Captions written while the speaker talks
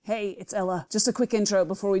Hey, it's Ella. Just a quick intro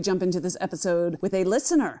before we jump into this episode with a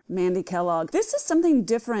listener, Mandy Kellogg. This is something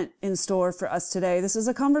different in store for us today. This is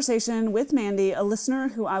a conversation with Mandy, a listener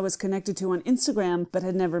who I was connected to on Instagram but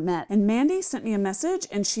had never met. And Mandy sent me a message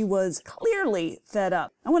and she was clearly fed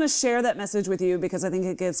up. I want to share that message with you because I think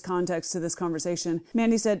it gives context to this conversation.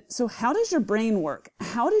 Mandy said, "So how does your brain work?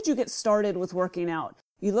 How did you get started with working out?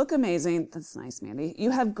 You look amazing." That's nice, Mandy.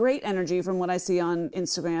 "You have great energy from what I see on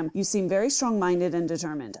Instagram. You seem very strong-minded and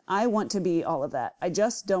determined. I want to be all of that. I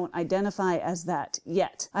just don't identify as that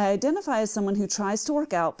yet. I identify as someone who tries to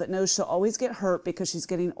work out but knows she'll always get hurt because she's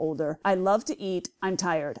getting older. I love to eat. I'm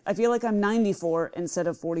tired. I feel like I'm 94 instead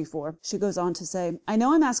of 44. She goes on to say, "I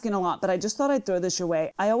know I'm asking a lot, but I just thought I'd throw this your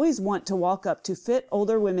way. I always want to walk up to fit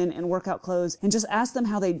older women in workout clothes and just ask them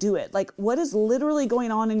how they do it. Like, what is literally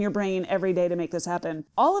going on in your brain every day to make this happen?"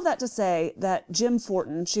 All of that to say that Jim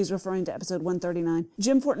Fortin, she's referring to episode 139,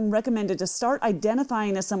 Jim Fortin recommended to start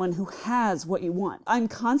identifying as someone who has what you want. I'm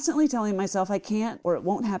constantly telling myself I can't or it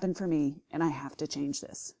won't happen for me, and I have to change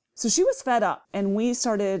this. So she was fed up, and we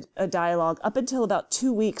started a dialogue. Up until about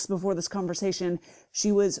 2 weeks before this conversation,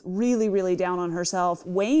 she was really, really down on herself,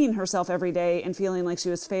 weighing herself every day and feeling like she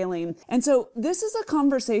was failing. And so this is a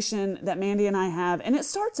conversation that Mandy and I have, and it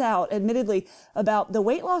starts out, admittedly, about the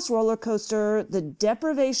weight loss roller coaster, the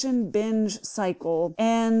deprivation binge cycle,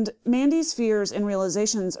 and Mandy's fears and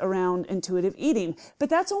realizations around intuitive eating. But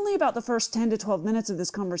that's only about the first 10 to 12 minutes of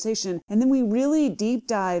this conversation, and then we really deep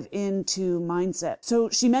dive into mindset. So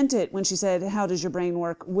she meant it when she said, "How does your brain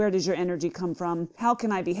work? Where does your energy come from? How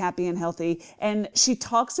can I be happy and healthy?" And she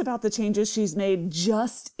talks about the changes she's made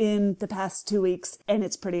just in the past 2 weeks, and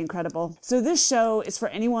it's pretty incredible. So this show is for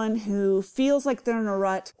anyone who feels like they're in a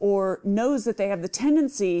rut or knows that they have the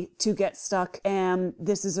tendency to get stuck, and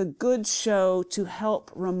this is a good show to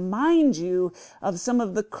help remind you of some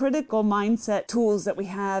of the critical mindset tools that we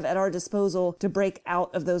have at our disposal to break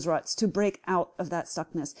out of those ruts, to break out of that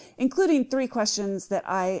stuckness, including 3 questions that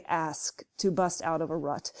I ask to bust out of a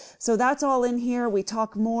rut. So that's all in here. We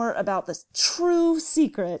talk more about this true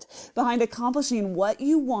secret behind accomplishing what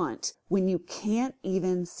you want when you can't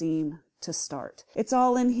even seem to start. It's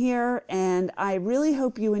all in here, and I really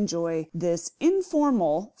hope you enjoy this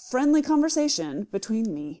informal, friendly conversation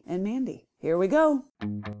between me and Mandy. Here we go.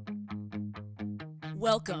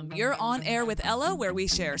 Welcome. You're on air with Ella, where we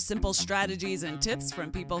share simple strategies and tips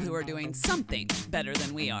from people who are doing something better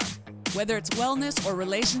than we are. Whether it's wellness or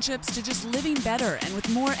relationships to just living better and with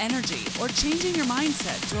more energy, or changing your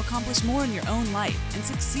mindset to accomplish more in your own life and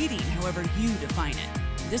succeeding however you define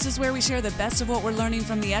it. This is where we share the best of what we're learning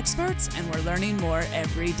from the experts, and we're learning more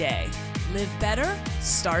every day. Live better,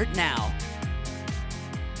 start now.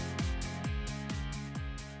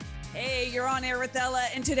 Hey, you're on air with Ella,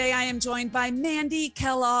 and today I am joined by Mandy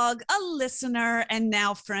Kellogg, a listener and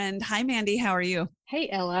now friend. Hi, Mandy. How are you? Hey,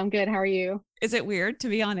 Ella. I'm good. How are you? Is it weird to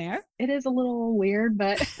be on air? It is a little weird,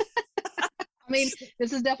 but I mean,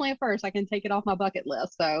 this is definitely a first. I can take it off my bucket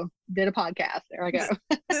list. So did a podcast. There I go.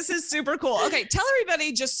 This is super cool. Okay. Tell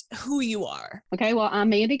everybody just who you are. Okay. Well, I'm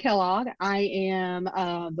Mandy Kellogg. I am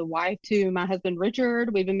the wife to my husband,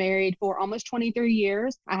 Richard. We've been married for almost 23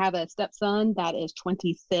 years. I have a stepson that is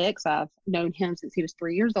 26. I've known him since he was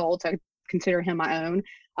 3 years old. So I consider him my own.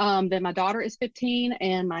 Then my daughter is 15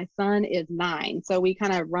 and my son is 9. So we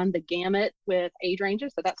kind of run the gamut with age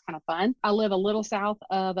ranges. So that's kind of fun. I live a little south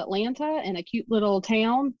of Atlanta in a cute little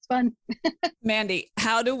town. It's fun. Mandy,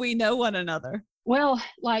 how do we know one another? Well,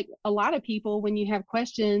 like a lot of people, when you have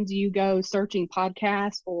questions, you go searching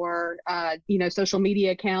podcasts or, social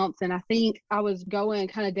media accounts. And I think I was going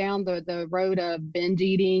kind of down the road of binge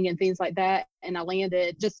eating and things like that. And I went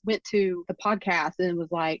to the podcast and it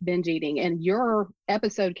was like binge eating, and your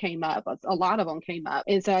episode came up. A lot of them came up.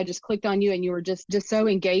 And so I just clicked on you, and you were just so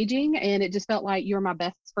engaging, and it just felt like you were my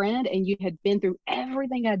best friend and you had been through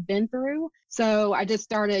everything I'd been through. So I just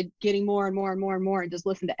started getting more and more and more and more and just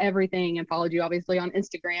listened to everything, and followed you obviously on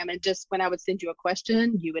Instagram. And just when I would send you a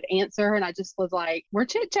question, you would answer. And I just was like, we're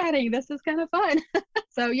chit chatting. This is kind of fun.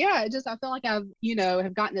 So yeah, I feel like I've,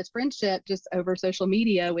 have gotten this friendship just over social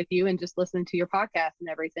media with you and just listening to your podcast and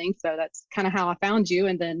everything. So that's kind of how I found you,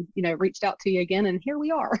 and then, reached out to you again, and here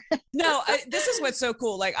we are. No, this is what's so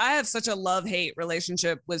cool. Like, I have such a love-hate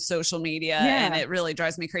relationship with social media, and it really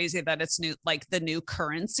drives me crazy that it's new, like the new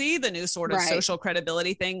currency, the new sort of of social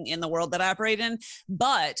credibility thing in the world that I operate in.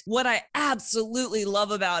 But what I absolutely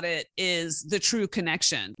love about it is the true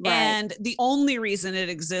connection. Right. And the only reason it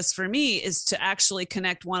exists for me is to actually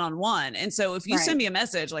connect one-on-one. And so if you send me a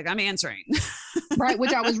message, like I'm answering. Right.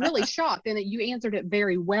 Which I was really shocked, and you answered it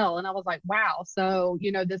very well. And I was like, wow. So,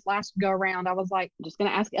 this last go around, I was like, I'm just going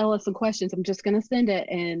to ask Ella some questions. I'm just going to send it.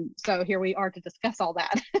 And so here we are to discuss all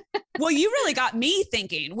that. Well, you really got me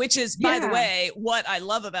thinking, which is, by the way, what I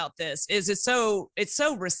love about this is it's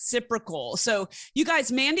so reciprocal. So you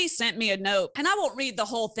guys, Mandy sent me a note, and I won't read the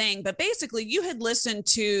whole thing, but basically you had listened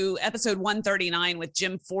to episode 139 with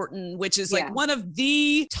Jim Fortin, which is like one of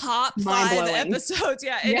the top 5 episodes.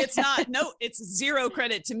 Yeah. And it's zero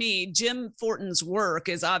credit to me. Jim Fortin's work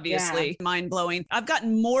is obviously mind blowing. I've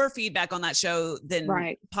gotten more feedback on that show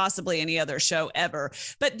than possibly any other show ever.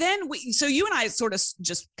 But then so you and I sort of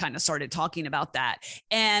just kind of started talking about that,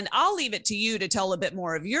 and I'll leave it to you to tell a bit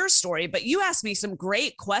more of your story, but you asked me some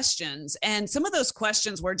great questions. And some of those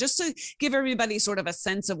questions were just to give everybody sort of a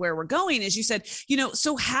sense of where we're going. Is you said,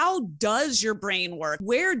 so how does your brain work?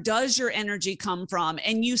 Where does your energy come from?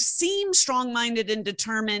 And you seem strong-minded and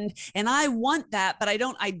determined, and I want that, but I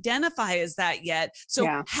don't identify as that yet.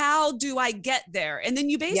 So how do I get there? And then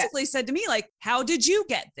you basically said to me, like, how did you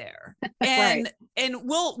get there? And and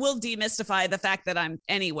we'll demystify the fact that I'm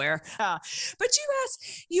anywhere. But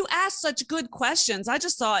you asked such good questions. I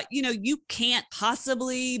just thought, you can't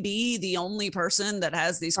possibly be the only person that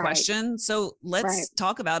has these questions. So let's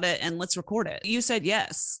talk about it and let's record it. You said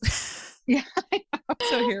yes. Yeah.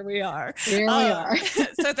 So here we are.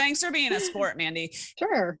 So thanks for being a sport, Mandy.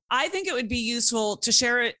 Sure. I think it would be useful to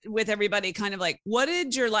share it with everybody, kind of like, what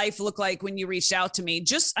did your life look like when you reached out to me?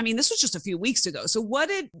 This was just a few weeks ago. So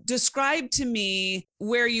describe to me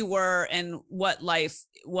where you were and what life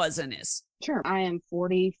was and is. Sure. I am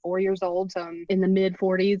 44 years old, so I'm in the mid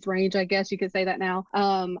 40s range, I guess you could say that now.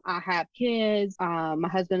 I have kids. My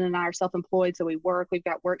husband and I are self-employed, so we work. We've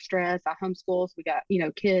got work stress. I homeschool, so we got,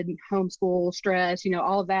 kid homeschool stress,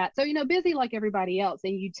 all of that. So, busy like everybody else,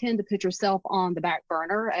 and you tend to put yourself on the back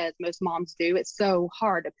burner, as most moms do. It's so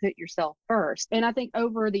hard to put yourself first. And I think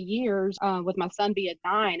over the years, with my son being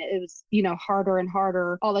 9, it was, harder and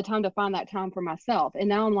harder all the time to find that time for myself. And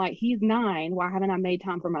now I'm like, he's 9. Why haven't I made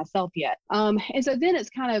time for myself yet? And so then it's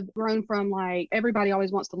kind of grown from like, everybody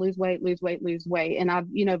always wants to lose weight. And I've,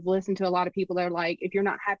 listened to a lot of people that are like, if you're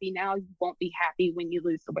not happy now, you won't be happy when you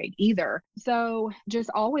lose the weight either. So just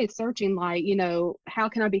always searching like, how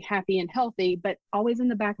can I be happy and healthy? But always in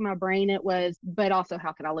the back of my brain, it was, but also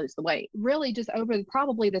how can I lose the weight? Really just over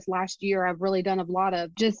probably this last year, I've really done a lot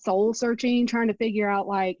of just soul searching, trying to figure out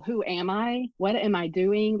like, who am I? What am I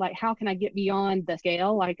doing? Like, how can I get beyond the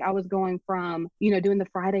scale? Like I was going from, doing the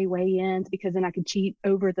Friday weigh-ins, because then I could cheat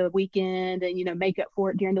over the weekend and, make up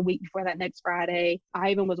for it during the week before that next Friday.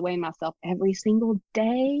 I even was weighing myself every single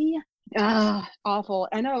day. Awful.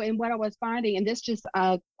 I know. And what I was finding, and this just,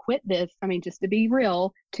 quit this, just to be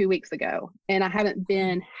real, 2 weeks ago. And I haven't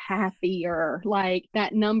been happier. Like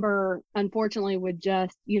that number, unfortunately, would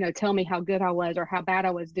just, tell me how good I was or how bad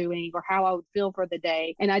I was doing or how I would feel for the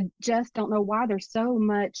day. And I just don't know why there's so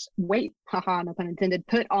much weight, haha, no pun intended,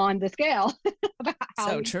 put on the scale about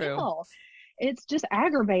how we feel. It's just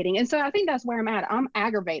aggravating. And so I think that's where I'm at. I'm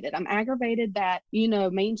aggravated. I'm aggravated that,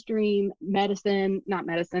 mainstream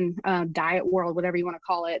diet world, whatever you want to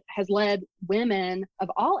call it, has led women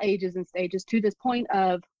of all ages and stages to this point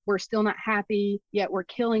of we're still not happy, yet we're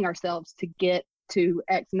killing ourselves to get to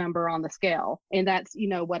X number on the scale. And that's,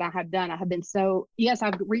 what I have done. I have been yes,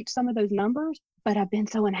 I've reached some of those numbers, but I've been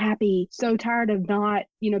so unhappy, so tired of not,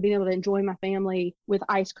 being able to enjoy my family with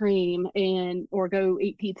ice cream or go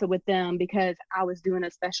eat pizza with them because I was doing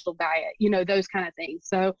a special diet, those kind of things.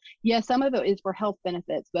 So yeah, some of it is for health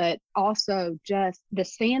benefits, but also just the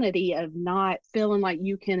sanity of not feeling like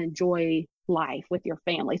you can enjoy life with your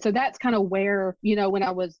family. So that's kind of where, when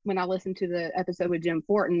I listened to the episode with Jim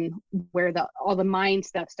Fortin, where all the mind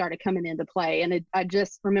stuff started coming into play. And I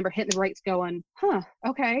just remember hitting the brakes going,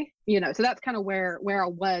 okay. So that's kind of where I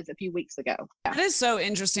was a few weeks ago. Yeah. That is so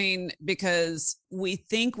interesting because we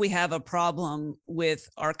think we have a problem with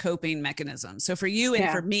our coping mechanisms. So for you and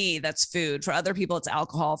for me, that's food. For other people, it's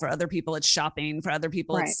alcohol. For other people, it's shopping. For other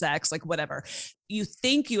people, it's sex, like whatever. You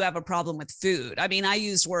think you have a problem with food. I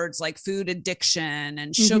used words like food addiction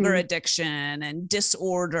and sugar addiction and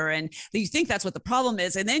disorder. And you think that's what the problem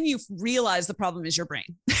is. And then you realize the problem is your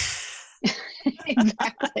brain.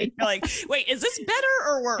 Exactly. You're like, wait, is this better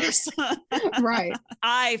or worse? Right.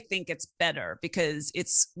 I think it's better because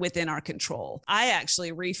it's within our control. I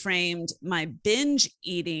actually reframed my binge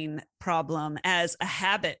eating problem as a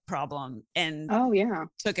habit problem and oh yeah,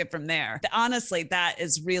 took it from there. Honestly, that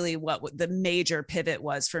is really what the major pivot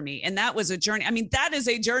was for me. And that was a journey. I mean, that is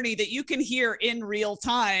a journey that you can hear in real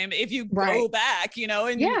time if you go back, you know,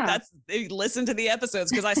 and that's listen to the episodes,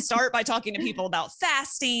 because I start by talking to people about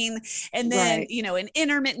fasting and then, you know, an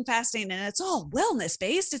intermittent fasting, and it's all wellness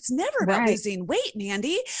based. It's never about losing weight,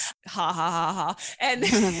 Mandy. Ha ha ha ha. And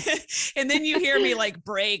and then you hear me like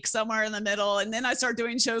break somewhere in the middle. And then I start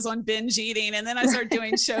doing shows on binge eating. And then I start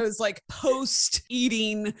doing shows like post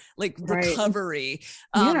eating, like recovery.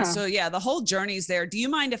 So yeah, the whole journey's there. Do you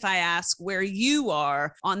mind if I ask where you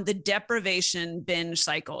are on the deprivation binge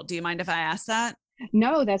cycle? Do you mind if I ask that?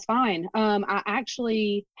 No, that's fine. I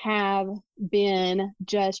actually have been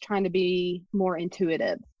just trying to be more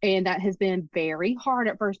intuitive. And that has been very hard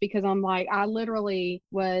at first, because I'm like, I literally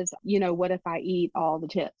was, you know, what if I eat all the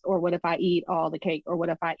chips, or what if I eat all the cake, or what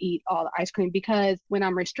if I eat all the ice cream? Because when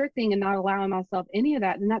I'm restricting and not allowing myself any of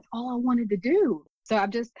that, then that's all I wanted to do. So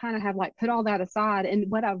I've just kind of have like put all that aside. And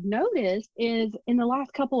what I've noticed is in the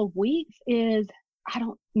last couple of weeks is I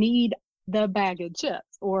don't need the bag of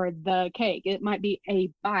chips or the cake. It might be a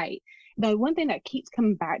bite. The one thing that keeps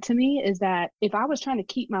coming back to me is that if I was trying to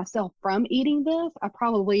keep myself from eating this, I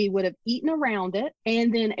probably would have eaten around it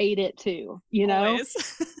and then ate it too, you know?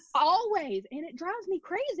 Always. And it drives me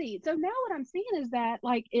crazy. So now what I'm seeing is that,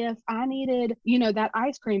 like, if I needed, you know, that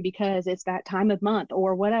ice cream because it's that time of month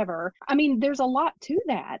or whatever, I mean, there's a lot to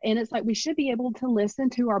that. And it's like, we should be able to listen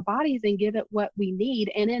to our bodies and give it what we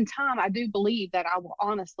need. And in time, I do believe that I will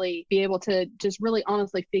honestly be able to just really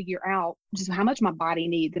honestly figure out just how much my body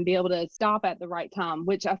needs and be able to stop at the right time,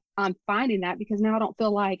 which I'm finding that, because now I don't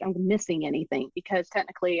feel like I'm missing anything, because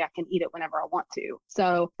technically I can eat it whenever I want to.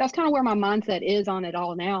 So that's kind of where my mindset is on it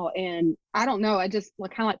all now. And I don't know, I just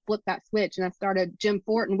kind of like flipped that switch and I started Jim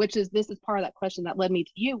Fortin, this is part of that question that led me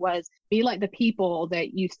to you, was be like the people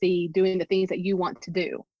that you see doing the things that you want to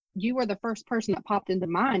do. You were the first person that popped into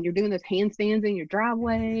mind. You're doing those handstands in your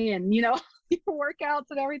driveway and, you know, your workouts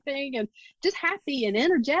and everything, and just happy and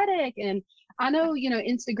energetic. And I know, you know,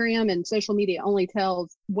 Instagram and social media only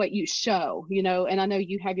tells what you show, you know, and I know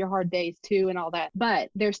you have your hard days too and all that, but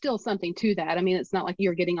there's still something to that. I mean, it's not like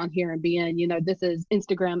you're getting on here and being, you know, this is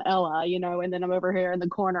Instagram Ella, you know, and then I'm over here in the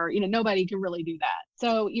corner, you know, nobody can really do that.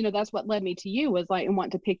 So, you know, that's what led me to you, was like, and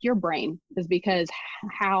want to pick your brain, is because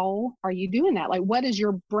how are you doing that? Like, what is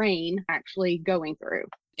your brain actually going through?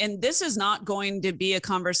 And this is not going to be a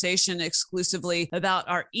conversation exclusively about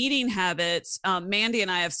our eating habits. Mandy and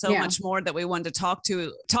I have so much more that we wanted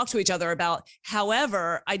to talk to each other about.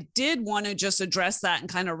 However, I did want to just address that and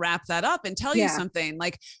kind of wrap that up and tell you something.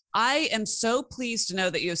 Like, I am so pleased to know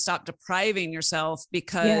that you have stopped depriving yourself,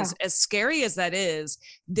 because as scary as that is,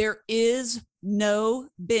 there is no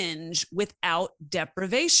binge without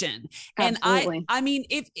deprivation. Absolutely. And I mean,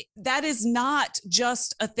 if that is not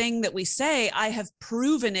just a thing that we say, I have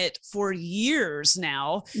proven it for years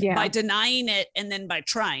now by denying it and then by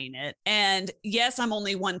trying it. And yes, I'm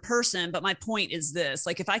only one person, but my point is this: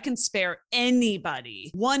 like, if I can spare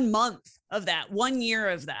anybody 1 month of that, 1 year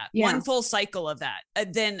of that, one full cycle of that,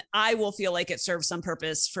 then I will feel like it serves some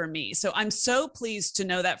purpose for me. So I'm so pleased to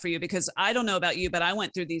know that for you, because I don't know about you, but I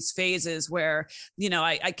went through these phases where, you know,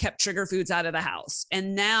 I kept trigger foods out of the house,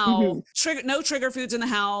 and now no trigger foods in the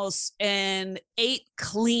house, and ate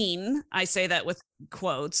clean. I say that with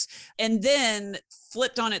quotes, and then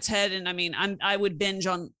flipped on its head. And I mean, I would binge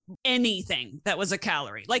on anything that was a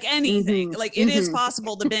calorie, like anything. Like, it is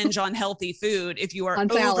possible to binge on healthy food if you are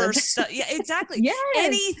over. Yeah, exactly.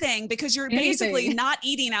 Anything, because you're basically not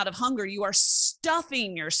eating out of hunger. You are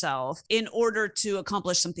stuffing yourself in order to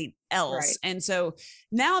accomplish something else. And so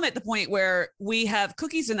now I'm at the point where we have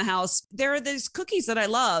cookies in the house. There are these cookies that I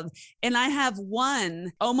love, and I have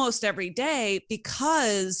one almost every day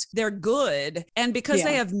because they're good. And because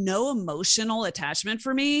they have no emotional attachment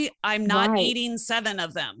for me, I'm not eating 7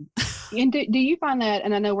 of them. And do you find that,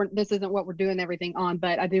 and I know this isn't what we're doing everything on,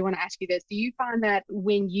 but I do want to ask you this. Do you find that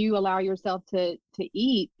when you allow yourself to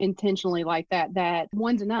eat intentionally like that, that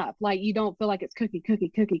one's enough? Like, you don't feel like it's cookie,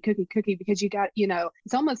 because you got, you know,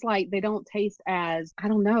 it's almost like they don't taste as, I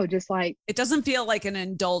don't know, just like. It doesn't feel like an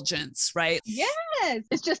indulgence, right? Yes.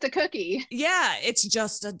 It's just a cookie. Yeah. It's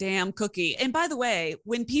just a damn cookie. And by the way,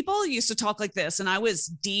 when people used to talk like this, and I was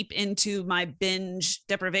deep into my binge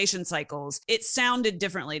deprivation cycles, it sounded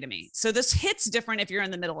differently to me. So this hits different if you're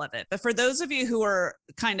in the middle of it. But for those of you who are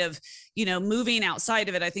kind of, you know, moving outside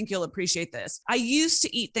of it, I think you'll appreciate this. I used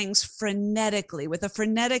to eat things frenetically with a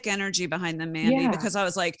frenetic energy behind them, Mandy, because I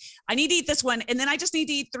was like, I need to eat this one. And then I just need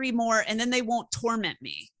to eat 3 more and then they won't torment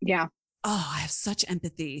me. Yeah. Oh, I have such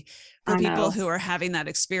empathy for people who are having that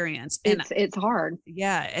experience. And it's hard.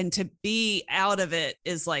 Yeah. And to be out of it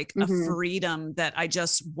is like a freedom that I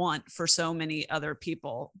just want for so many other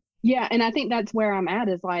people. Yeah. And I think that's where I'm at,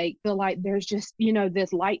 is like, feel like there's just,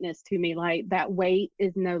 this lightness to me, like that weight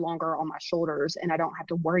is no longer on my shoulders and I don't have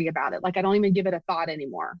to worry about it. Like, I don't even give it a thought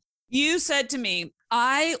anymore. You said to me,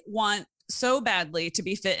 I want so badly to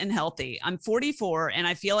be fit and healthy. I'm 44 and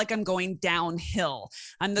I feel like I'm going downhill.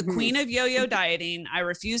 I'm the queen of yo-yo dieting. I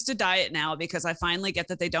refuse to diet now because I finally get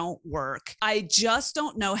that they don't work. I just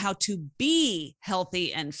don't know how to be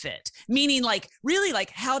healthy and fit, meaning like really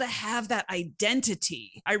like how to have that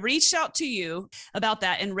identity. I reached out to you about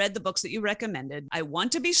that and read the books that you recommended. I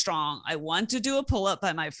want to be strong. I want to do a pull-up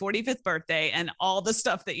by my 45th birthday and all the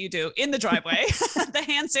stuff that you do in the driveway, the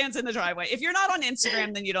handstands in the driveway. If you're not on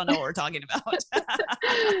Instagram, then you don't know what we're talking about.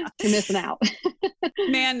 You're missing out.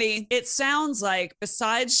 Mandy, it sounds like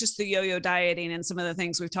besides just the yo-yo dieting and some of the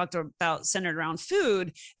things we've talked about centered around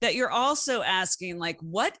food, that you're also asking like,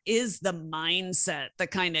 what is the mindset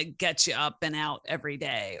that kind of gets you up and out every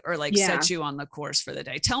day or like sets you on the course for the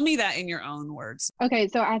day? Tell me that in your own words. Okay.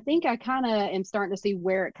 So I think I kind of am starting to see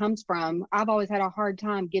where it comes from. I've always had a hard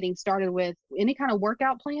time getting started with any kind of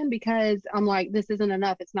workout plan because I'm like, this isn't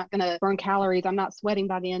enough. It's not going to burn calories. I'm not sweating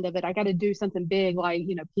by the end of it. I got to do something big, like,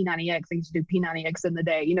 P90X. I used to do P90X in the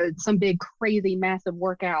day, some big, crazy, massive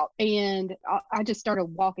workout. And I just started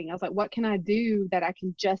walking. I was like, what can I do that I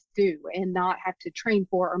can just do and not have to train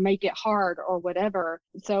for or make it hard or whatever?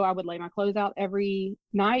 So I would lay my clothes out every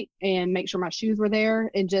night and make sure my shoes were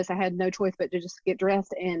there. And I had no choice but to just get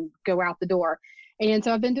dressed and go out the door. And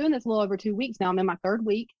so I've been doing this a little over 2 weeks now. I'm in my 3rd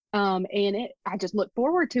week. I just look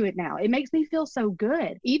forward to it now. It makes me feel so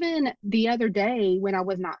good. Even the other day when I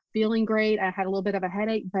was not feeling great, I had a little bit of a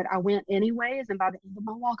headache, but I went anyways. And by the end of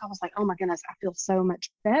my walk, I was like, oh my goodness, I feel so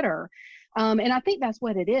much better. And I think that's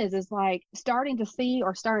what it is like starting to see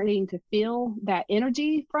or starting to feel that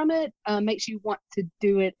energy from it makes you want to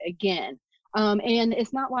do it again. And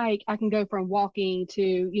it's not like I can go from walking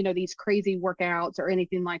to, these crazy workouts or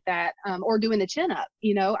anything like that, or doing the chin up,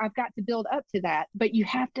 I've got to build up to that, but you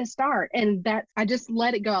have to start. And I just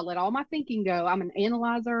let it go. I let all my thinking go. I'm an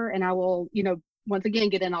analyzer and I will, once again,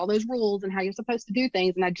 get in all those rules and how you're supposed to do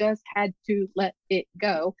things. And I just had to let it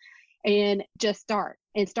go and just start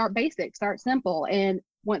basic, start simple. And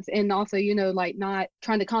also, like not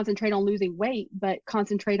trying to concentrate on losing weight, but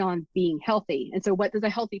concentrate on being healthy. And so what does a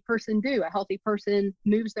healthy person do? A healthy person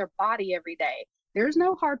moves their body every day. There's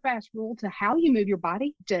no hard, fast rule to how you move your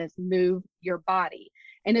body, just move your body.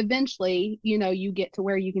 And eventually, you get to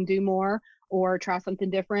where you can do more or try something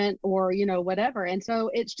different or, whatever. And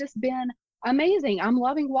so it's just been amazing. I'm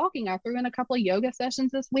loving walking. I threw in a couple of yoga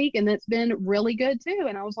sessions this week and it's been really good too.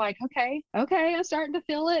 And I was like, okay, I'm starting to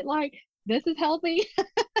feel it, like, this is healthy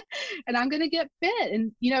and I'm going to get fit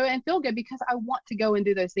and, and feel good because I want to go and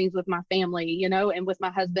do those things with my family, and with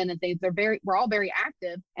my husband and things. We're all very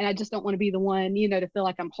active and I just don't want to be the one, to feel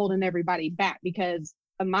like I'm holding everybody back because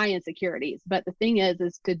of my insecurities. But the thing is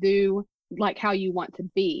to do like how you want to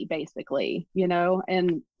be basically,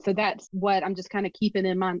 and so that's what I'm just kind of keeping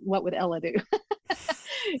in mind. What would Ella do?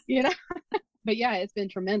 But yeah, it's been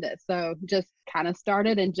tremendous. So just kind of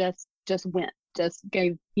started and just went. Just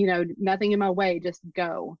gave, nothing in my way, just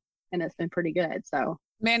go. And it's been pretty good. So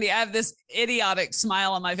Mandy, I have this idiotic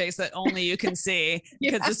smile on my face that only you can see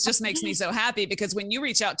because this just makes me so happy because when you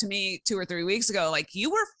reached out to me 2 or 3 weeks ago, like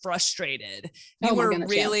you were frustrated. You were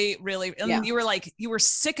really, you were like, you were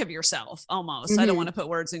sick of yourself almost. I don't want to put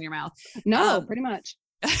words in your mouth. No, pretty much.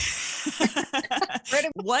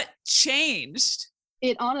 What changed?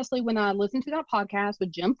 It honestly, when I listened to that podcast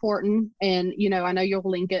with Jim Fortin, and, I know you'll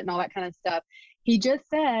link it and all that kind of stuff, he just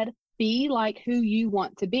said, be like who you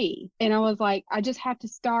want to be. And I was like, I just have to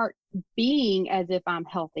start being as if I'm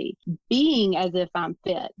healthy, being as if I'm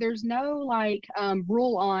fit. There's no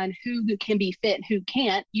rule on who can be fit and who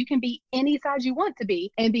can't. You can be any size you want to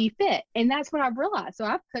be and be fit. And that's what I've realized. So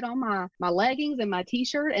I've put on my leggings and my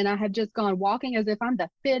t-shirt and I have just gone walking as if I'm the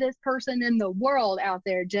fittest person in the world out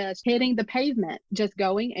there, just hitting the pavement, just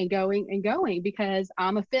going and going and going because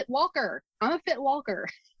I'm a fit walker.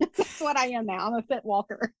 That's what I am now. I'm a fit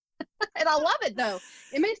walker. And I love it though.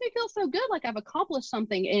 It makes me feel so good. Like I've accomplished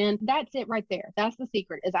something. And that's it right there. That's the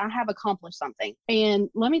secret, is I have accomplished something. And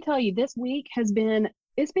let me tell you, this week it's been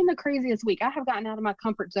the craziest week. I have gotten out of my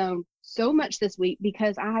comfort zone so much this week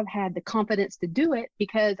because I have had the confidence to do it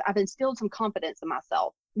because I've instilled some confidence in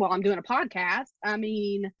myself. well, I'm doing a podcast. I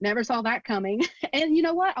mean, never saw that coming. And you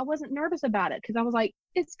know what? I wasn't nervous about it because I was like,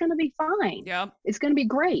 it's going to be fine. Yeah. It's going to be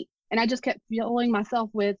great. And I just kept filling myself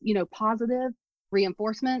with, positive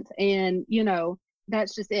reinforcements. And,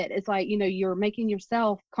 that's just it. It's like, you're making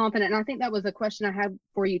yourself confident. And I think that was a question I had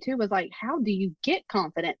for you too, was like, how do you get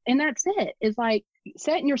confident? And that's it. It's like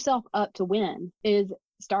setting yourself up to win is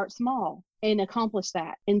start small and accomplish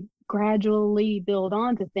that and gradually build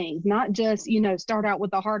on to things, not just, start out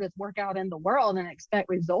with the hardest workout in the world and expect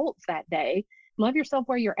results that day. Love yourself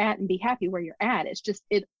where you're at and be happy where you're at.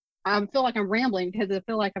 I feel like I'm rambling because I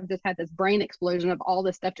feel like I've just had this brain explosion of all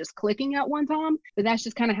this stuff just clicking at one time. But that's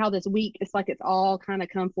just kind of how this week, it's like it's all kind of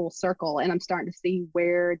come full circle. And I'm starting to see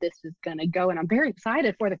where this is going to go. And I'm very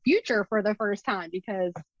excited for the future for the first time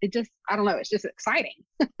because I don't know, it's just exciting.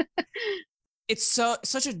 It's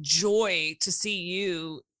such a joy to see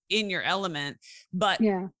you in your element. But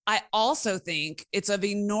yeah. I also think it's of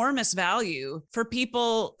enormous value for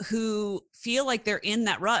people who feel like they're in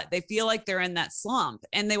that rut. They feel like they're in that slump,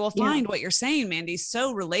 and they will find what you're saying, Mandy,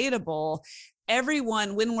 so relatable.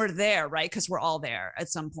 Everyone, when we're there, right? Because we're all there at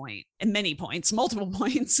some point, and many points, multiple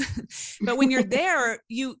points. But when you're there,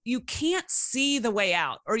 you can't see the way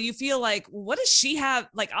out, or you feel like, what does she have?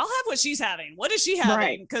 Like, I'll have what she's having. What is she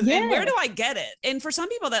having? Because and where do I get it? And for some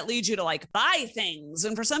people, that leads you to like buy things,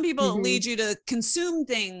 and for some people, it leads you to consume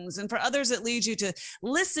things, and for others, it leads you to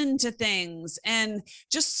listen to things, and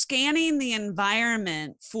just scanning the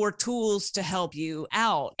environment for tools to help you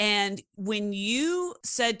out. And when you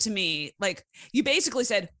said to me, like, you basically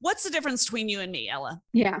said, what's the difference between you and me, Ella?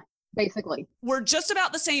 Yeah, basically. We're just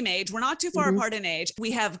about the same age. We're not too far apart in age.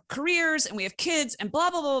 We have careers and we have kids and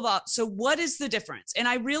blah, blah, blah, blah. So what is the difference? And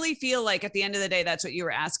I really feel like at the end of the day, that's what you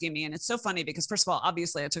were asking me. And it's so funny because first of all,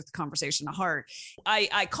 obviously I took the conversation to heart.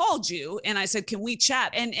 I called you and I said, can we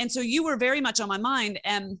chat? And so you were very much on my mind.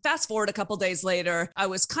 And fast forward a couple of days later, I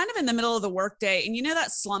was kind of in the middle of the workday. And you know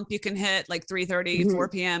that slump you can hit like 3:30, 4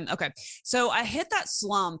 p.m. Okay. So I hit that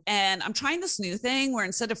slump and I'm trying this new thing where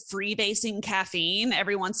instead of freebasing caffeine,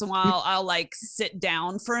 every once in a while, I'll like sit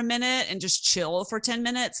down for a minute and just chill for 10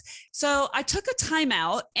 minutes. So I took a time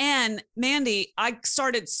out, and Mandy, I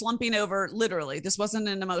started slumping over. Literally, this wasn't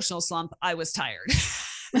an emotional slump. I was tired.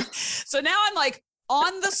 So now I'm like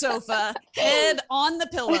on the sofa, head on the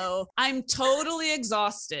pillow. I'm totally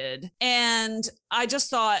exhausted. And I just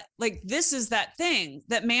thought, like, this is that thing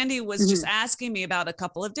that Mandy was just asking me about a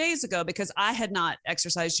couple of days ago, because I had not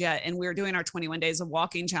exercised yet. And we were doing our 21 days of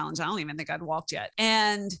walking challenge. I don't even think I'd walked yet.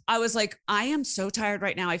 And I was like, I am so tired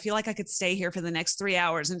right now. I feel like I could stay here for the next 3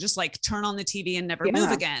 hours and just like turn on the TV and never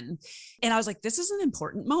move again. And I was like, this is an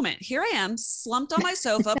important moment. Here I am slumped on my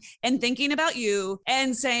sofa and thinking about you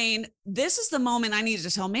and saying, this is the moment I needed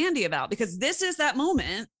to tell Mandy about, because this is that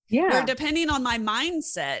moment where, depending on my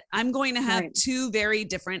mindset, I'm going to have two very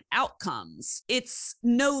different outcomes. It's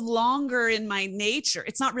no longer in my nature.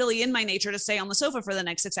 It's not really in my nature to stay on the sofa for the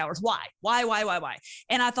next 6 hours. Why?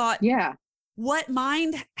 And I thought, what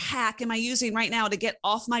mind hack am I using right now to get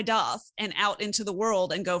off my duff and out into the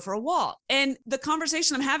world and go for a walk? And the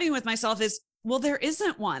conversation I'm having with myself is, well, there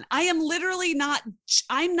isn't one. I'm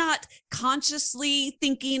not consciously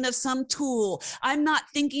thinking of some tool. I'm not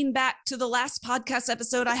thinking back to the last podcast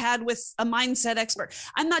episode I had with a mindset expert.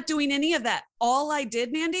 I'm not doing any of that. All I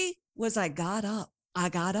did, Mandy, was I got up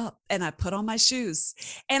and I put on my shoes,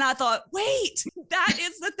 and I thought, wait, that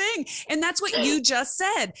is the thing. And that's what you just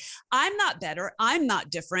said. I'm not better. I'm not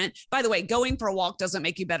different. By the way, going for a walk doesn't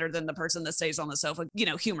make you better than the person that stays on the sofa,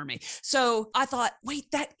 humor me. So I thought, wait,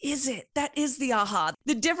 that is it. That is the aha.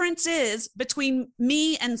 The difference is between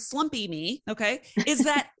me and slumpy me, okay, is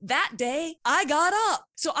that day I got up.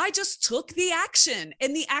 So I just took the action,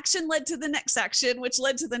 and the action led to the next action, which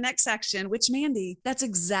led to the next action, which, Mandy, that's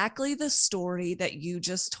exactly the story that you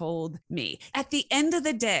just told me. At the end of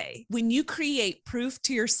the day, when you create proof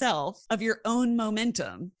to yourself of your own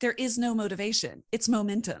momentum, there is no motivation. It's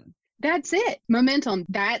momentum. That's it. Momentum.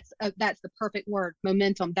 That's the perfect word.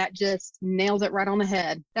 Momentum. That just nails it right on the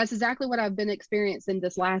head. That's exactly what I've been experiencing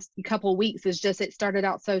this last couple of weeks. Is just, it started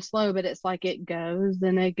out so slow, but it's like it goes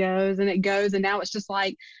and it goes and it goes. And now it's just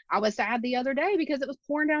like, I was sad the other day because it was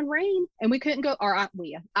pouring down rain and we couldn't go, or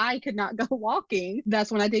I could not go walking.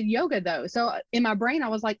 That's when I did yoga though. So in my brain, I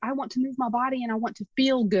was like, I want to move my body and I want to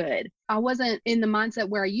feel good. I wasn't in the mindset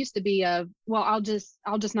where I used to be of, well, I'll just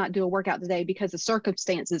not do a workout today because the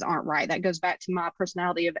circumstances aren't right. That goes back to my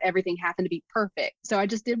personality of everything happened to be perfect. So I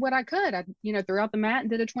just did what I could. I, threw out the mat and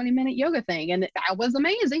did a 20-minute yoga thing. And that was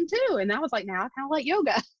amazing too. And I was like, now I kind of like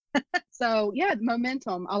yoga. So yeah,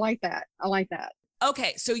 momentum. I like that.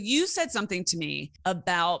 Okay. So you said something to me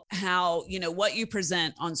about how, what you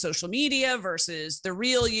present on social media versus the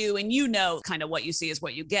real you, and kind of what you see is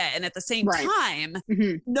what you get. And at the same time,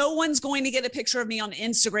 no one's going to get a picture of me on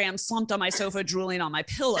Instagram slumped on my sofa, drooling on my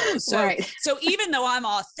pillow. So, so even though I'm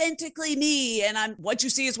authentically me and what you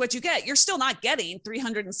see is what you get, you're still not getting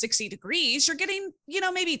 360 degrees. You're getting,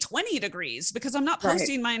 maybe 20 degrees because I'm not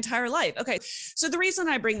posting my entire life. Okay. So the reason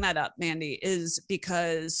I bring that up, Mandy, is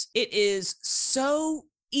because it is so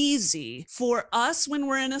easy for us when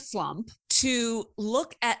we're in a slump to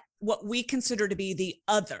look at what we consider to be the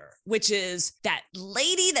other, which is that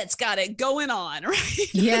lady that's got it going on,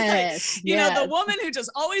 right? Yes. The woman who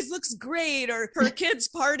just always looks great, or her kids'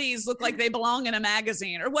 parties look like they belong in a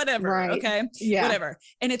magazine or whatever. Right. Okay. Yeah. Whatever.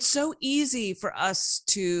 And it's so easy for us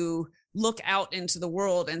to look out into the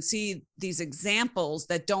world and see these examples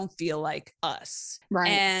that don't feel like us. Right.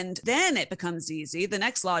 And then it becomes easy. The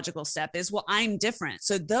next logical step is, well, I'm different.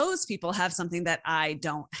 So those people have something that I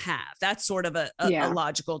don't have. That's sort of a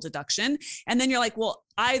logical deduction. And then you're like, well,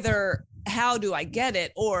 either how do I get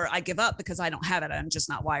it, or I give up because I don't have it. I'm just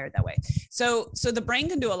not wired that way. So the brain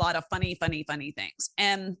can do a lot of funny things.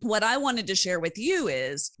 And what I wanted to share with you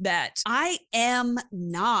is that I am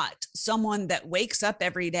not someone that wakes up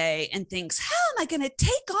every day and thinks, how am I going to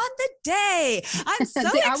take on the day? I'm so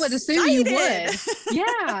excited. I would assume you would.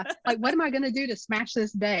 Yeah. Like, what am I going to do to smash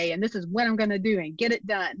this day? And this is what I'm going to do and get it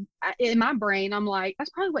done. In my brain, I'm like,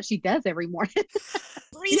 that's probably what she does every morning.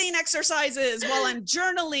 Breathing exercises while I'm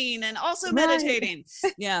journaling and also meditating.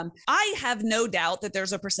 Yeah. I have no doubt that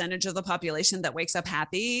there's a percentage of the population that wakes up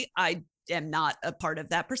happy. I am not a part of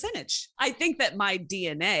that percentage. I think that my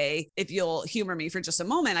DNA, if you'll humor me for just a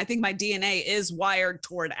moment, I think my DNA is wired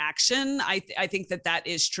toward action. I think that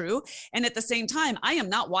is true. And at the same time, I am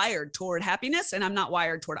not wired toward happiness, and I'm not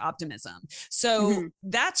wired toward optimism. So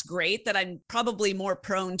that's great that I'm probably more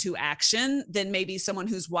prone to action than maybe someone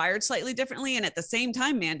who's wired slightly differently. And at the same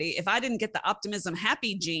time, Mandy, if I didn't get the optimism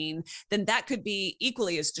happy gene, then that could be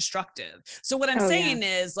equally as destructive. So what I'm saying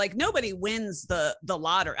is, like, nobody wins the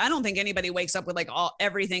lottery. I don't think anybody wakes up with like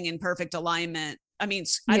everything in perfect alignment. I mean,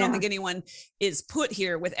 I don't think anyone is put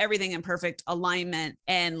here with everything in perfect alignment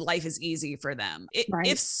and life is easy for them.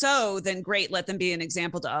 If so, then great, let them be an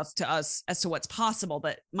example to us as to what's possible.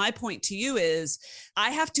 But my point to you is,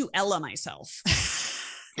 I have to Ella myself.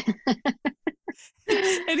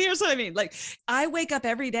 And here's what I mean. Like, I wake up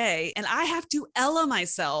every day and I have to Ella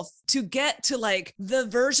myself to get to like the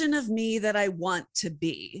version of me that I want to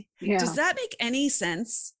be. Yeah. Does that make any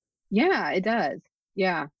sense? Yeah, it does.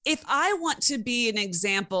 Yeah. If I want to be an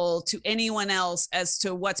example to anyone else as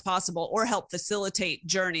to what's possible or help facilitate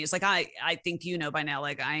journeys, like I think by now,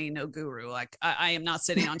 like I ain't no guru. Like I am not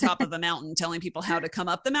sitting on top of a mountain telling people how to come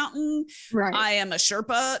up the mountain. Right. I am a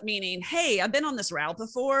Sherpa, meaning, hey, I've been on this route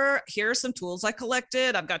before. Here are some tools I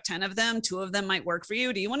collected. I've got 10 of them. 2 of them might work for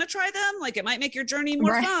you. Do you want to try them? Like, it might make your journey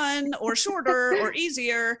more fun or shorter or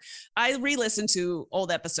easier. I re-listen to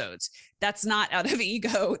old episodes. That's not out of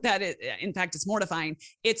ego. In fact, it's mortifying.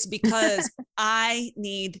 It's because I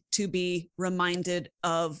need to be reminded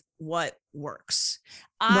of what works.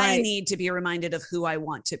 I need to be reminded of who I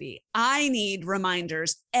want to be. I need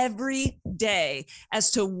reminders every day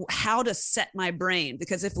as to how to set my brain,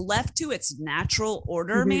 because if left to its natural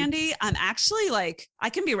order, Mandy, I'm actually like,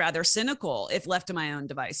 I can be rather cynical if left to my own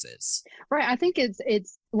devices. Right. I think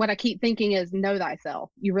it's what I keep thinking is know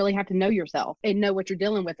thyself. You really have to know yourself and know what you're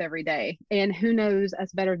dealing with every day. And who knows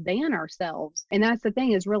us better than ourselves? And that's the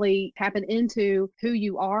thing, is really tapping into who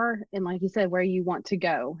you are. And like you said, where you want to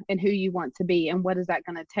go and who you want to be and what is that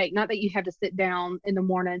going to take. Not that you have to sit down in the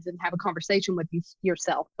mornings and have a conversation with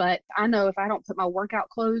yourself, but I know if I don't put my workout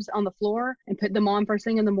clothes on the floor and put them on first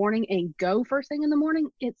thing in the morning and go first thing in the morning,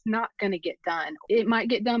 it's not going to get done. It might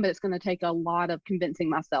get done, but it's going to take a lot of convincing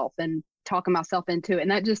myself and talking myself into it.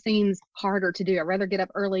 And that just seems harder to do. I'd rather get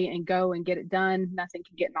up early and go and get it done. Nothing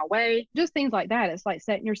can get in my way. Just things like that. It's like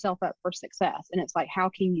setting yourself up for success. And it's like,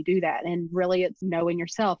 how can you do that? And really it's knowing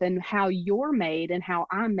yourself and how you're made and how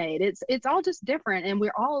I'm made. It's all just different. And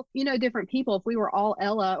we're all, different people. If we were all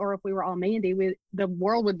Ella or if we were all Mandy, the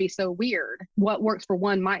world would be so weird. What works for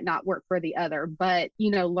one might not work for the other, but,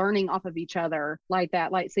 learning off of each other like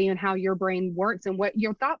that, like seeing how your brain works and what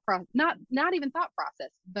your thought process, not even thought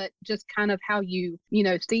process, but just kind of how you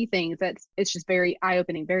see things. It's just very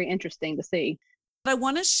eye-opening, very interesting to see. I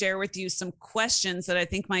want to share with you some questions that I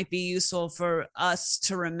think might be useful for us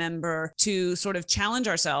to remember to sort of challenge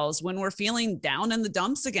ourselves when we're feeling down in the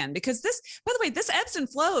dumps again. Because this, by the way, this ebbs and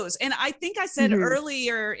flows. And I think I said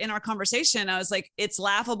earlier in our conversation, I was like, it's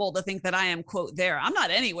laughable to think that I am, quote, there. I'm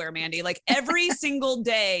not anywhere, Mandy. Like every single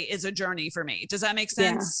day is a journey for me. Does that make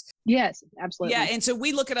sense? Yes, absolutely. Yeah. And so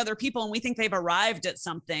we look at other people and we think they've arrived at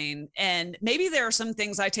something. And maybe there are some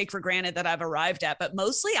things I take for granted that I've arrived at, but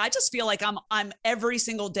mostly I just feel like I'm every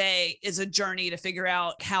single day is a journey to figure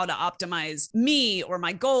out how to optimize me or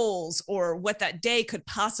my goals or what that day could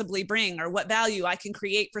possibly bring or what value I can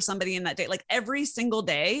create for somebody in that day. Like every single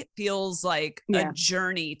day feels like a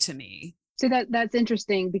journey to me. So that's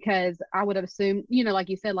interesting because I would have assumed, like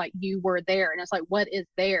you said, like you were there and it's like, what is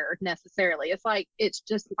there necessarily? It's like, it's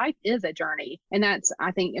just life is a journey. And that's, I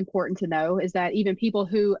think, important to know is that even people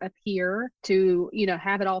who appear to,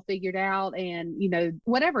 have it all figured out and,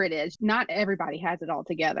 whatever it is, not everybody has it all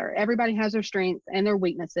together. Everybody has their strengths and their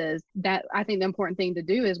weaknesses. That I think the important thing to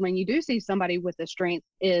do is when you do see somebody with a strength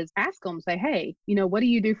is ask them, say, hey, what do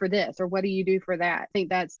you do for this? Or what do you do for that? I think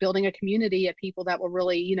that's building a community of people that will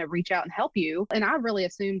really, reach out and help you. And I really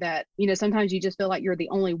assume that, sometimes you just feel like you're the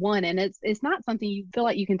only one and it's not something you feel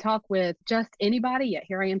like you can talk with just anybody, yet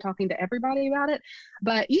here I am talking to everybody about it.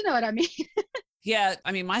 But you know what I mean? Yeah.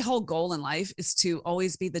 I mean, my whole goal in life is to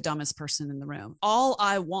always be the dumbest person in the room. All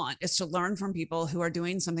I want is to learn from people who are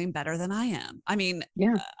doing something better than I am. I mean,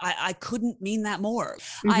 I couldn't mean that more.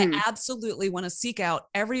 I absolutely want to seek out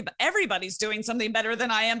everybody's doing something better than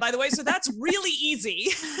I am, by the way. So that's really easy.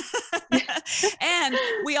 And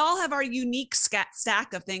we all have our unique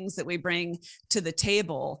stack of things that we bring to the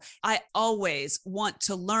table. I always want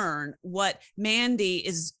to learn what Mandy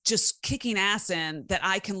is just kicking ass in that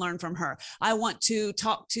I can learn from her. I want to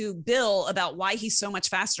talk to Bill about why he's so much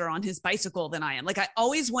faster on his bicycle than I am. Like I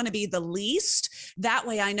always want to be the least. That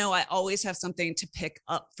way I know I always have something to pick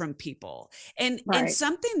up from people. And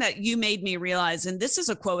something that you made me realize, and this is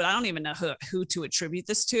a quote, I don't even know who to attribute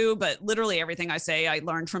this to, but literally everything I say, I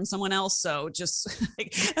learned from someone else. So just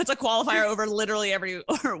like, that's a qualifier over literally every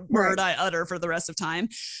word I utter for the rest of time.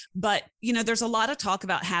 But, there's a lot of talk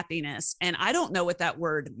about happiness and I don't know what that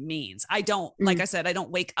word means. I don't, like I said, I don't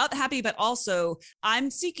wake up happy, but also I'm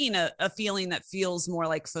seeking a feeling that feels more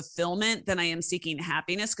like fulfillment than I am seeking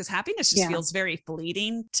happiness because happiness just feels very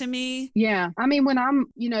fleeting to me. Yeah. I mean, when I'm,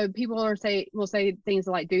 people will say things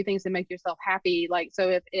like do things to make yourself happy. Like,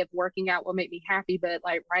 so if working out will make me happy, but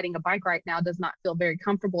like riding a bike right now does not feel very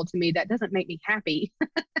comfortable to me, that doesn't make me happy.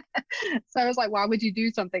 So I was like, why would you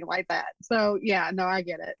do something like that? So yeah, no, I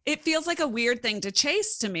get it. It feels like a weird thing to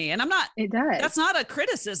chase to me. And it does. That's not a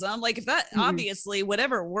criticism. Like if that obviously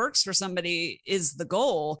whatever works for somebody is the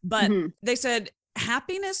goal, but they said,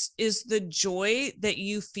 happiness is the joy that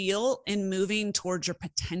you feel in moving towards your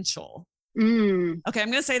potential. Okay. I'm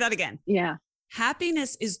going to say that again. Yeah.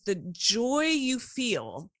 Happiness is the joy you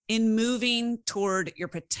feel in moving toward your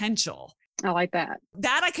potential. I like that.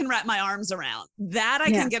 That I can wrap my arms around. That I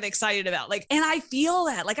can get excited about. Like, and I feel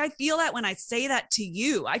that. Like, I feel that when I say that to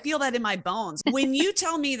you. I feel that in my bones. When you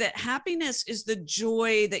tell me that happiness is the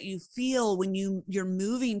joy that you feel when you're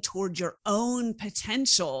moving towards your own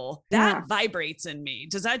potential, that vibrates in me.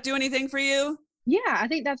 Does that do anything for you? Yeah, I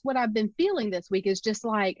think that's what I've been feeling this week is just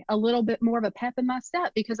like a little bit more of a pep in my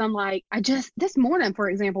step because I'm like, this morning, for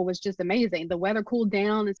example, was just amazing. The weather cooled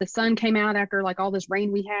down as the sun came out after like all this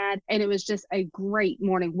rain we had. And it was just a great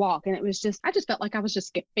morning walk. And it was I just felt like I was just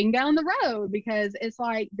skipping down the road because it's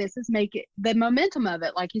like, this is the momentum of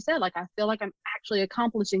it. Like you said, like, I feel like I'm actually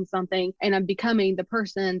accomplishing something and I'm becoming the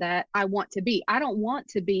person that I want to be. I don't want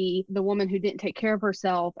to be the woman who didn't take care of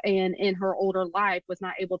herself and in her older life was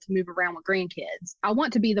not able to move around with grandkids. I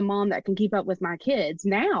want to be the mom that can keep up with my kids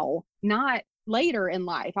now, not later in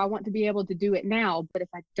life. I want to be able to do it now. But if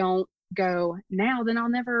I don't go now, then I'll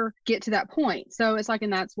never get to that point. So it's like,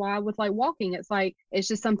 and that's why with like walking, it's like, it's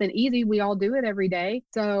just something easy. We all do it every day.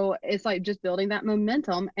 So it's like just building that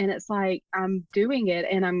momentum. And it's like, I'm doing it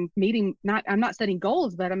and I'm not setting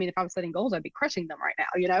goals, but I mean, if I was setting goals, I'd be crushing them right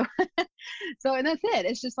now, So, and that's it.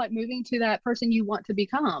 It's just like moving to that person you want to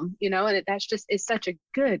become, and it's such a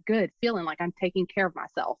good feeling. Like I'm taking care of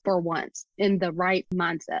myself for once in the right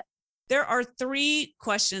mindset. There are 3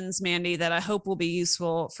 questions, Mandy, that I hope will be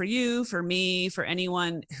useful for you, for me, for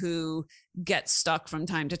anyone who gets stuck from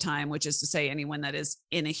time to time, which is to say anyone that is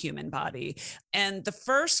in a human body. And the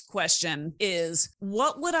first question is,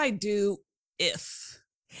 what would I do if?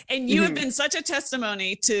 And you have been such a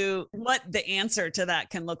testimony to what the answer to that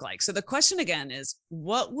can look like. So the question again is,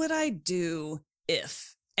 what would I do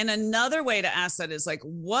if? And another way to ask that is like,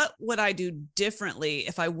 what would I do differently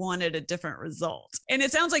if I wanted a different result? And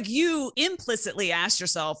it sounds like you implicitly asked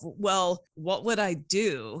yourself, well, what would I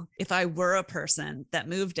do if I were a person that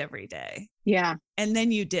moved every day? Yeah. And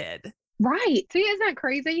then you did. Right. See, isn't that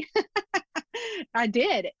crazy? I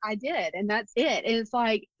did. And that's it. It's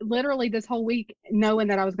like literally this whole week, knowing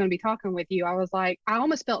that I was going to be talking with you, I was like, I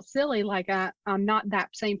almost felt silly. Like I'm not that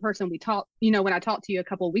same person we talked, when I talked to you a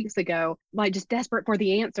couple of weeks ago, like just desperate for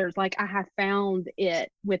the answers. Like I have found it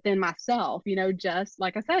within myself, just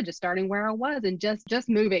like I said, just starting where I was and just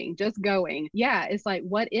moving, just going. Yeah. It's like,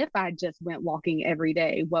 what if I just went walking every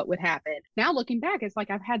day? What would happen? Now looking back, it's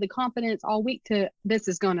like I've had the confidence all week this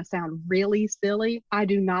is going to sound really silly. I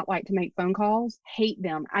do not like to make phone calls. Hate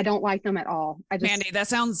them. I don't like them at all. Mandy, that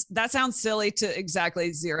sounds silly to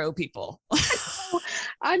exactly 0 people.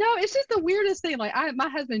 I know, it's just the weirdest thing. Like my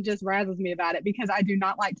husband just razzles me about it because I do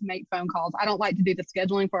not like to make phone calls. I don't like to do the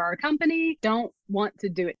scheduling for our company. Don't want to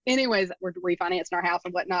do it. Anyways, we're refinancing our house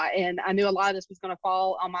and whatnot. And I knew a lot of this was going to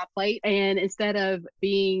fall on my plate. And instead of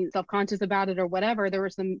being self-conscious about it or whatever, there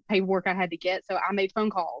was some paperwork I had to get. So I made phone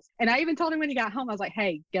calls. And I even told him when he got home, I was like,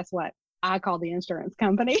 hey, guess what? I called the insurance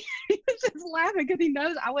company. He was just laughing because he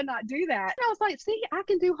knows I would not do that. And I was like, see, I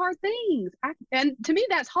can do hard things. And to me,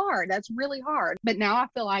 that's hard. That's really hard. But now I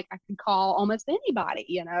feel like I can call almost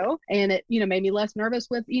anybody, and it, made me less nervous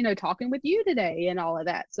with, talking with you today and all of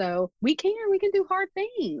that. So we can do hard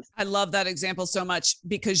things. I love that example so much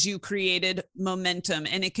because you created momentum,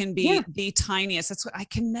 and it can be the tiniest. That's what I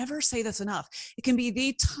can never say this enough. It can be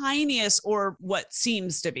the tiniest, or what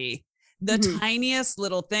seems to be the tiniest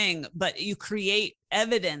little thing, but you create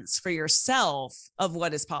evidence for yourself of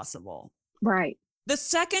what is possible. Right. The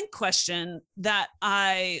second question that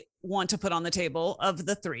I want to put on the table of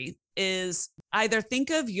the 3 is either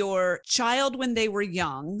think of your child when they were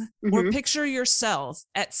young or picture yourself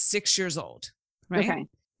at 6 years old, right? Okay.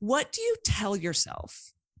 What do you tell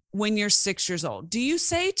yourself when you're 6 years old? Do you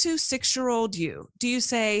say to 6-year-old you, do you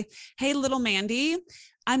say, hey, little Mandy,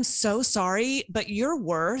 I'm so sorry, but your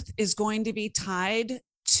worth is going to be tied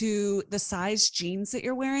to the size jeans that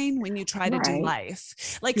you're wearing when you try to do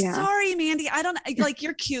life. Like, sorry, Mandy, I don't like,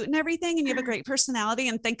 you're cute and everything, and you have a great personality,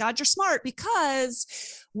 and thank God you're smart, because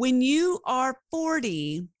when you are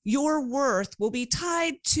 40, your worth will be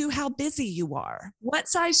tied to how busy you are, what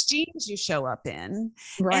size jeans you show up in,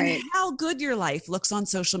 and how good your life looks on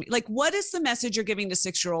social media. Like, what is the message you're giving to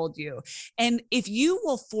 6-year-old you? And if you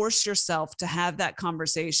will force yourself to have that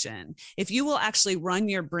conversation, if you will actually run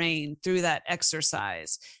your brain through that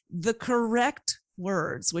exercise, the correct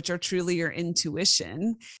words, which are truly your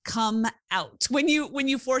intuition, come out when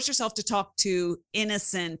you force yourself to talk to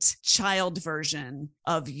innocent child version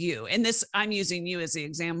of you. And this, I'm using you as the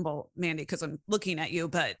example, Mandy, because I'm looking at you,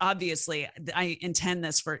 but obviously I intend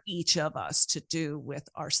this for each of us to do with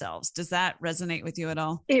ourselves. Does that resonate with you at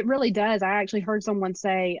all? It really does. I actually heard someone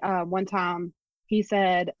say one time, he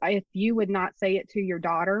said, if you would not say it to your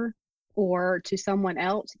daughter or to someone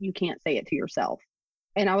else, you can't say it to yourself.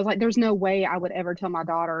 And I was like, there's no way I would ever tell my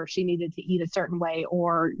daughter she needed to eat a certain way,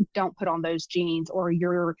 or don't put on those jeans, or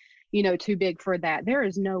you're, too big for that. There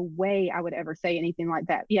is no way I would ever say anything like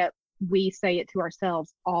that. Yet we say it to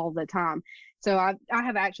ourselves all the time. So I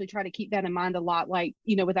have actually tried to keep that in mind a lot. Like,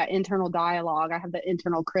 with that internal dialogue, I have the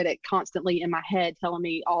internal critic constantly in my head telling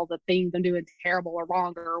me all the things I'm doing terrible or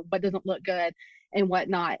wrong, or what doesn't look good and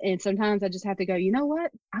whatnot. And sometimes I just have to go, you know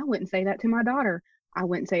what? I wouldn't say that to my daughter. I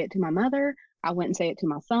wouldn't say it to my mother. I wouldn't say it to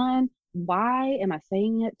my son. Why am I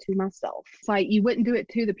saying it to myself? It's like, you wouldn't do it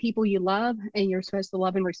to the people you love, and you're supposed to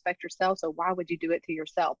love and respect yourself. So why would you do it to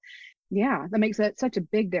yourself? Yeah, that makes such a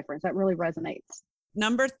big difference. That really resonates.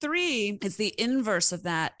 Number 3 is the inverse of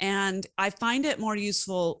that. And I find it more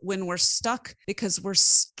useful when we're stuck because we're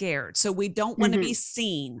scared. So we don't want to be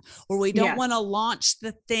seen, or we don't want to launch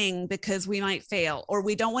the thing because we might fail, or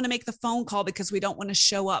we don't want to make the phone call because we don't want to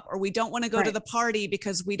show up, or we don't want to go to the party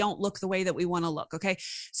because we don't look the way that we want to look. Okay.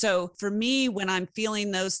 So for me, when I'm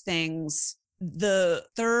feeling those things, the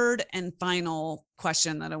third and final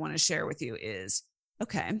question that I want to share with you is,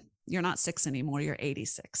 okay, you're not 6 anymore. You're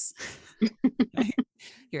 86. Right?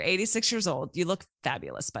 You're 86 years old. You look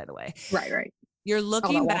fabulous, by the way. Right. You're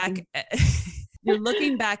looking back you're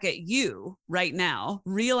looking back at you right now,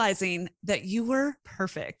 realizing that you were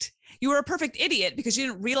perfect. You were a perfect idiot because you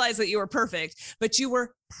didn't realize that you were perfect, but you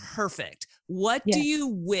were perfect. What do you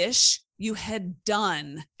wish you had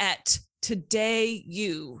done at today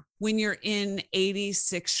you, when you're in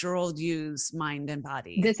 86-year-old you's mind and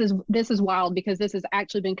body? This is wild, because this has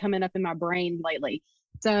actually been coming up in my brain lately.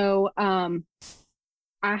 So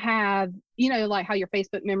I have, like how your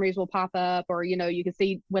Facebook memories will pop up, or, you can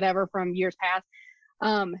see whatever from years past.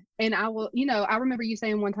 And I will, I remember you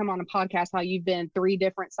saying one time on a podcast how you've been 3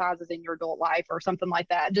 different sizes in your adult life or something like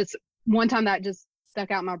that. Just one time that just stuck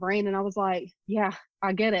out in my brain. And I was like, yeah,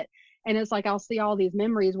 I get it. And it's like, I'll see all these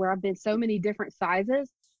memories where I've been so many different sizes,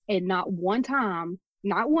 and not one time,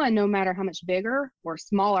 not one, no matter how much bigger or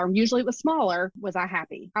smaller, usually it was smaller, was I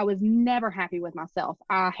happy. I was never happy with myself.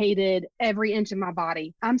 I hated every inch of my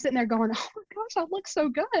body. I'm sitting there going, oh my gosh, I look so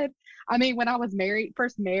good. I mean, when I was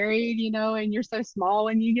first married, and you're so small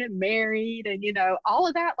when you get married and, all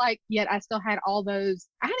of that, like, yet I still had all those,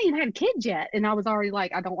 I hadn't even had kids yet. And I was already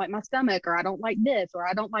like, I don't like my stomach, or I don't like this, or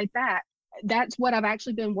I don't like that. That's what I've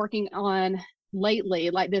actually been working on lately.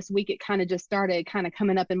 Like this week, it kind of just started kind of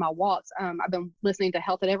coming up in my walks. I've been listening to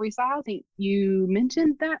Health at Every Size. I think you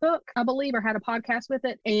mentioned that book, I believe, or had a podcast with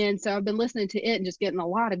it. And so I've been listening to it and just getting a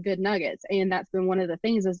lot of good nuggets. And that's been one of the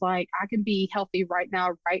things, is like, I can be healthy right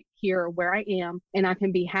now, right here where I am, and I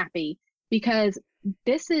can be happy, because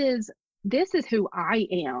this is who I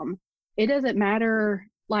am. It doesn't matter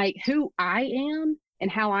like who I am and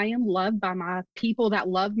how I am loved by my people that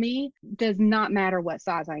love me, does not matter what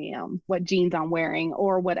size I am, what jeans I'm wearing,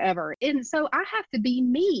 or whatever. And so I have to be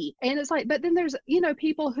me. And it's like, but then there's,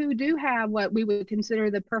 people who do have what we would consider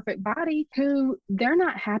the perfect body, who they're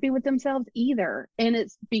not happy with themselves either. And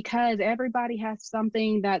it's because everybody has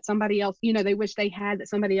something that somebody else, they wish they had that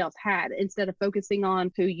somebody else had, instead of focusing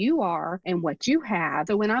on who you are and what you have.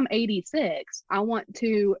 So when I'm 86, I want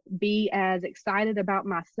to be as excited about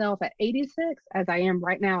myself at 86 as I am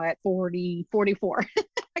right now at 44. I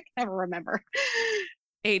can never remember.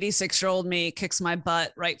 86-year-old me kicks my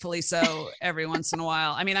butt, rightfully so, every once in a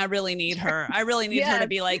while. I mean, I really need her. I really need her to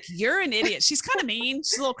be like, you're an idiot. She's kind of mean.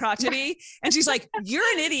 She's a little crotchety. And she's like, you're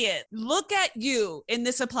an idiot. Look at you. And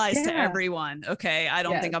this applies to everyone. Okay. I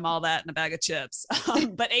don't think I'm all that in a bag of chips.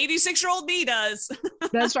 But 86-year-old me does.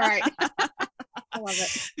 That's right. I love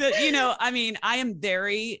it. I mean, I am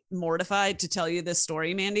very mortified to tell you this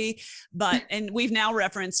story, Mandy, and we've now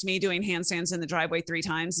referenced me doing handstands in the driveway 3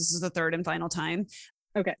 times. This is the 3rd and final time.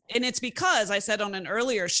 Okay. And it's because I said on an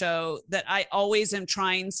earlier show that I always am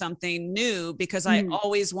trying something new, because I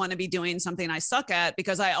always want to be doing something I suck at,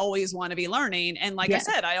 because I always want to be learning. And like I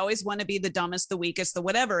said, I always want to be the dumbest, the weakest, the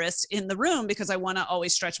whateverest in the room, because I want to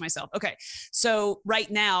always stretch myself. Okay. So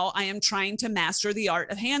right now I am trying to master the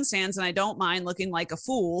art of handstands, and I don't mind looking like a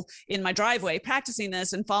fool in my driveway, practicing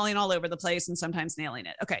this and falling all over the place and sometimes nailing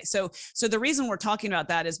it. Okay. So the reason we're talking about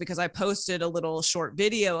that is because I posted a little short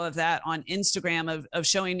video of that on Instagram of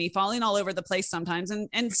showing me falling all over the place sometimes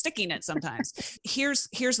and sticking it sometimes. Here's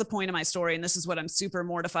the point of my story. And this is what I'm super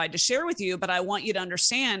mortified to share with you, but I want you to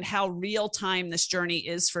understand how real time this journey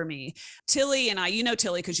is for me. Tilly and I,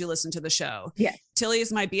 Tilly, because you listen to the show. Yes. Tilly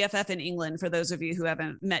is my BFF in England, for those of you who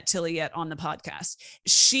haven't met Tilly yet on the podcast.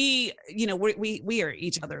 She, we are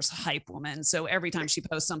each other's hype woman. So every time she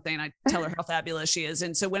posts something, I tell her how fabulous she is.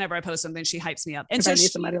 And so whenever I post something, she hypes me up. And so I need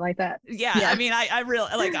somebody like that. Yeah. I mean, I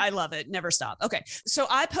really I love it. Never stop. Okay. So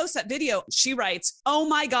I post that video. She writes, "Oh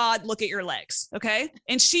my God, look at your legs." Okay.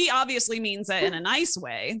 And she obviously means that in a nice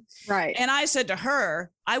way. Right. And I said to her,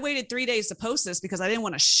 I waited 3 days to post this because I didn't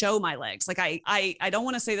want to show my legs. Like I don't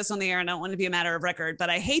want to say this on the air, and I don't want to be a matter of record, but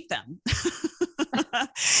I hate them.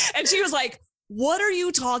 And she was like, "What are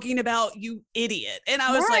you talking about, you idiot?" And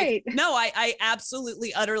I was like, no, I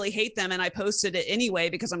absolutely, utterly hate them. And I posted it anyway,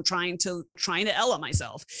 because I'm trying to Ella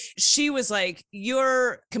myself. She was like,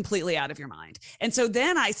 "You're completely out of your mind." And so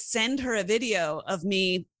then I send her a video of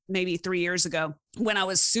me maybe 3 years ago, when I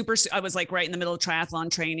was like right in the middle of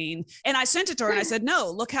triathlon training. And I sent it to her and I said,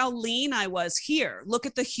 "No, look how lean I was here. Look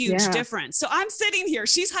at the huge difference." So I'm sitting here,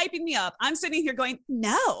 she's hyping me up. I'm sitting here going,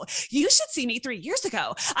 "No, you should see me 3 years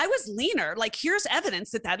ago. I was leaner. Like, here's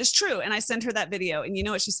evidence that is true." And I sent her that video. And you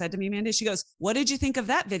know what she said to me, Mandy? She goes, "What did you think of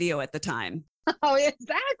that video at the time?" Oh,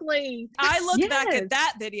 exactly. I look back at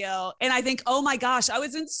that video and I think, oh my gosh, I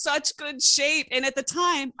was in such good shape. And at the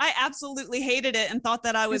time, I absolutely hated it and thought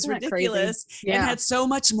that I was ridiculous and had so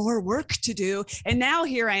much more work to do. And now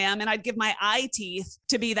here I am, and I'd give my eye teeth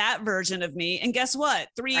to be that version of me. And guess what?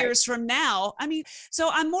 3 years from now,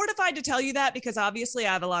 so I'm mortified to tell you that, because obviously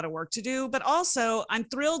I have a lot of work to do, but also I'm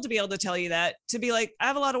thrilled to be able to tell you that, to be like, I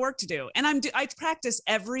have a lot of work to do. And I practice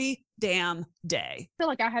every damn day. I feel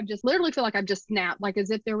like I've just snapped, like as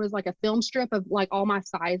if there was like a film strip of like all my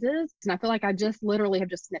sizes. And I feel like I just literally have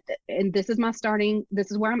just snipped it. And this is my starting, this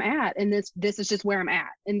is where I'm at. And this is just where I'm at.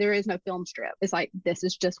 And there is no film strip. It's like, this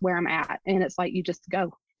is just where I'm at. And it's like, you just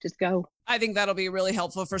go. just go. I think that'll be really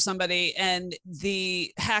helpful for somebody. And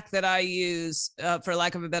the hack that I use, for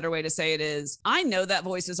lack of a better way to say it, is I know that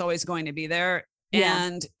voice is always going to be there. Yeah.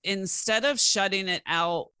 And instead of shutting it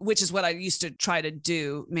out, which is what I used to try to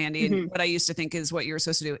do, Mandy, and what I used to think is what you're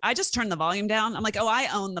supposed to do, I just turn the volume down. I'm like, oh, I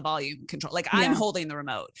own the volume control. Like I'm holding the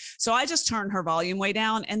remote. So I just turn her volume way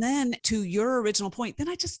down. And then to your original point, then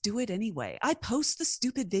I just do it anyway. I post the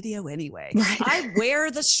stupid video anyway. Right. I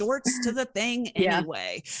wear the shorts to the thing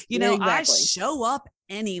anyway. You know, exactly. I show up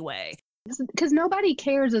anyway. Because nobody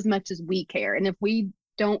cares as much as we care. And if we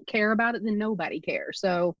don't care about it, then nobody cares.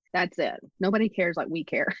 So that's it. Nobody cares like we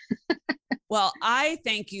care. Well, I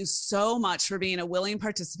thank you so much for being a willing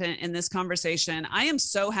participant in this conversation. I am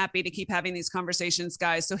so happy to keep having these conversations,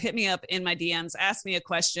 guys. So hit me up in my DMs, ask me a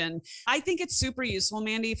question. I think it's super useful,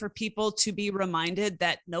 Mandy, for people to be reminded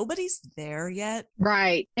that nobody's there yet.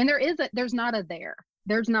 Right. And there's not a there.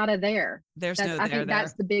 There's not a there. I think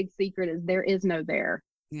that's the big secret, is there is no there.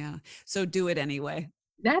 Yeah. So do it anyway.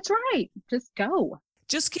 That's right. Just go.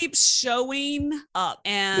 Just keep showing up.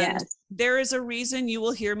 And there is a reason you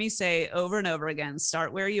will hear me say over and over again,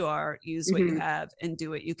 start where you are, use what you have, and do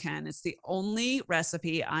what you can. It's the only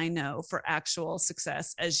recipe I know for actual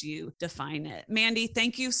success as you define it. Mandy,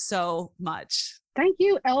 thank you so much. Thank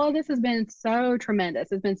you, Ella. This has been so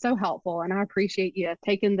tremendous. It's been so helpful. And I appreciate you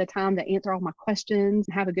taking the time to answer all my questions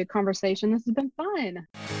and have a good conversation. This has been fun.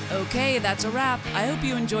 Okay, that's a wrap. I hope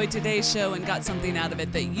you enjoyed today's show and got something out of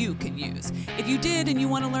it that you can use. If you did and you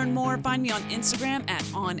want to learn more, find me on Instagram at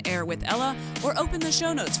OnAirWithElla, or open the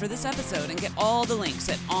show notes for this episode and get all the links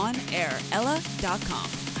at onairella.com.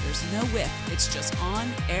 There's no with, it's just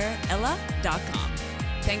onairella.com.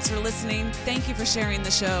 Thanks for listening. Thank you for sharing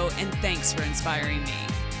the show. And thanks for inspiring me.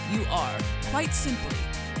 You are, quite simply,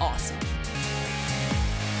 awesome.